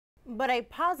But a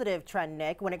positive trend,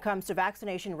 Nick, when it comes to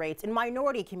vaccination rates in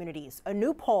minority communities. A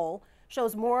new poll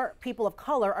shows more people of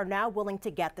color are now willing to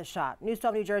get the shot. News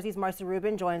 12 New Jersey's Marcy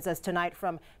Rubin joins us tonight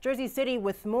from Jersey City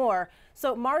with more.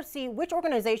 So, Marcy, which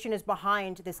organization is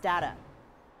behind this data?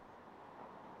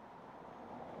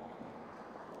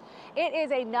 It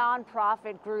is a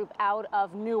nonprofit group out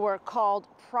of Newark called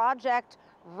Project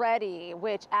Ready,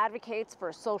 which advocates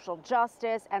for social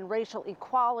justice and racial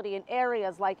equality in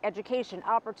areas like education,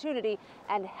 opportunity,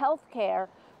 and health care,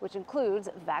 which includes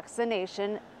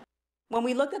vaccination. When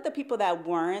we looked at the people that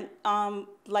weren't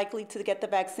likely to get the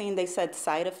vaccine, they said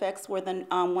side effects were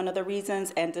one of the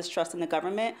reasons, and distrust in the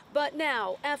government. But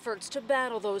now efforts to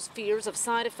battle those fears of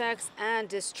side effects and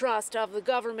distrust of the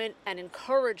government and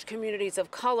encourage communities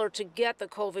of color to get the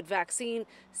COVID vaccine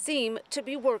seem to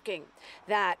be working.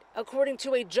 That, according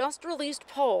to a just released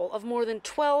poll of more than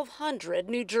 1,200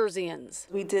 New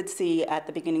Jerseyans. We did see at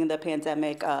the beginning of the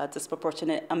pandemic a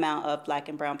disproportionate amount of Black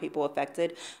and brown people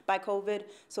affected by COVID.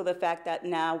 So the fact that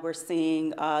now we're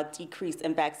seeing a decrease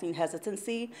in vaccine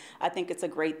hesitancy, I think it's a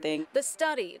great thing. The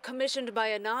study, commissioned by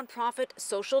a nonprofit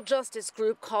social justice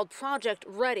group called Project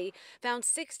Ready, found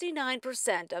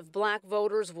 69% of Black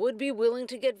voters would be willing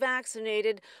to get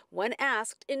vaccinated when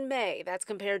asked in May. That's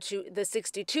compared to the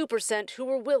 62% who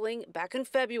were willing back in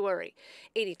February.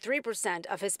 83%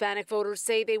 of Hispanic voters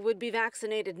say they would be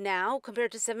vaccinated now,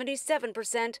 compared to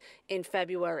 77% in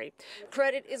February.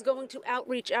 Credit is going to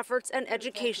outreach efforts and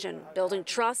education, building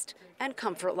trust and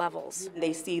comfort levels.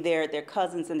 They see their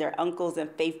cousins and their uncles and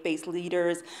faith-based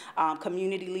leaders,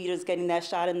 community leaders getting that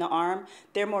shot in the arm.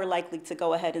 They're more likely to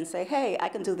go ahead and say, hey, I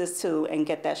can do this too, and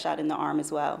get that shot in the arm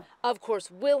as well. Of course,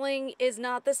 willing is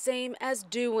not the same as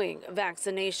doing.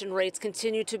 Vaccination rates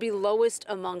continue to be lowest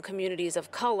among communities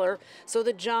of color, so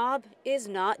the job is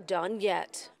not done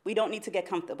yet. We don't need to get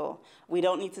comfortable. We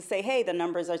don't need to say, hey, the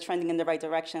numbers are trending in the right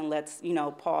direction. Let's,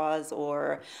 pause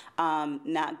or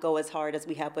not go as hard as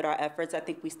we have with our efforts. I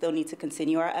think we still need to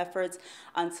continue our efforts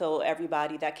until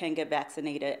everybody that can get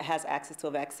vaccinated has access to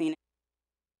a vaccine.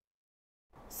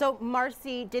 So,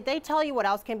 Marcy, did they tell you what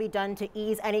else can be done to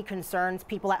ease any concerns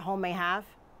people at home may have?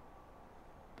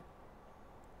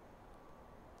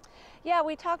 Yeah,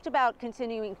 we talked about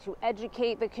continuing to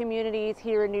educate the communities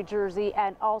here in New Jersey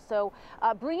and also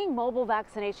bringing mobile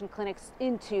vaccination clinics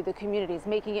into the communities,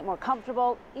 making it more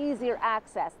comfortable, easier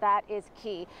access. That is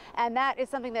key. And that is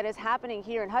something that is happening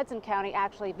here in Hudson County.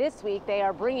 Actually, this week, they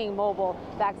are bringing mobile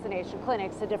vaccination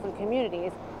clinics to different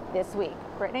communities this week.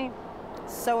 Brittany?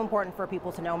 So important for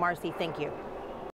people to know. Marcy, thank you.